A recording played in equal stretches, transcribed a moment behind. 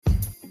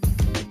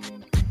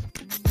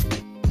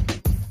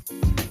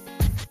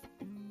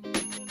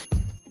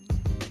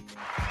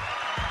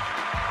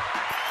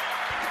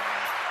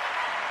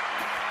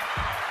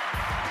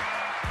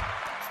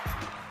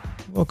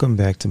Welcome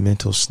back to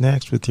Mental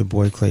Snacks with your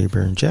boy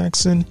Claiborne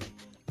Jackson.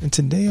 And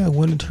today I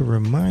wanted to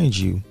remind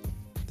you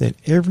that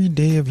every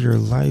day of your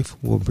life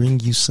will bring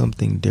you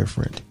something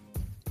different.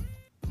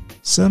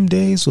 Some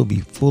days will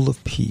be full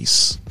of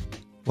peace,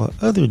 while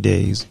other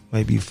days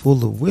might be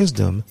full of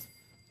wisdom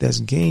that's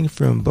gained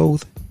from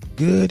both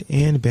good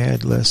and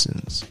bad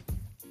lessons.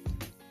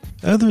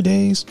 Other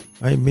days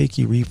might make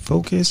you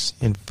refocus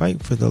and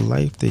fight for the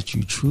life that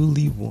you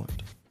truly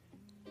want.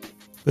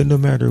 But no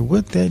matter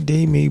what that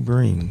day may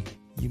bring,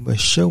 you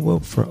must show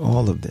up for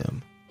all of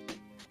them.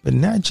 But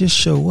not just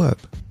show up,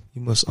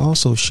 you must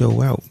also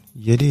show out,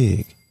 you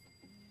dig?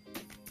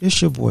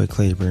 It's your boy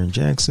Claiborne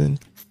Jackson.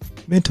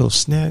 Mental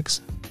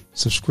Snacks.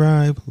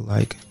 Subscribe,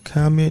 like,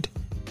 comment,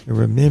 and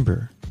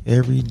remember,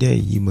 every day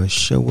you must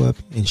show up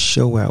and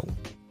show out.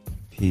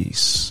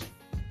 Peace.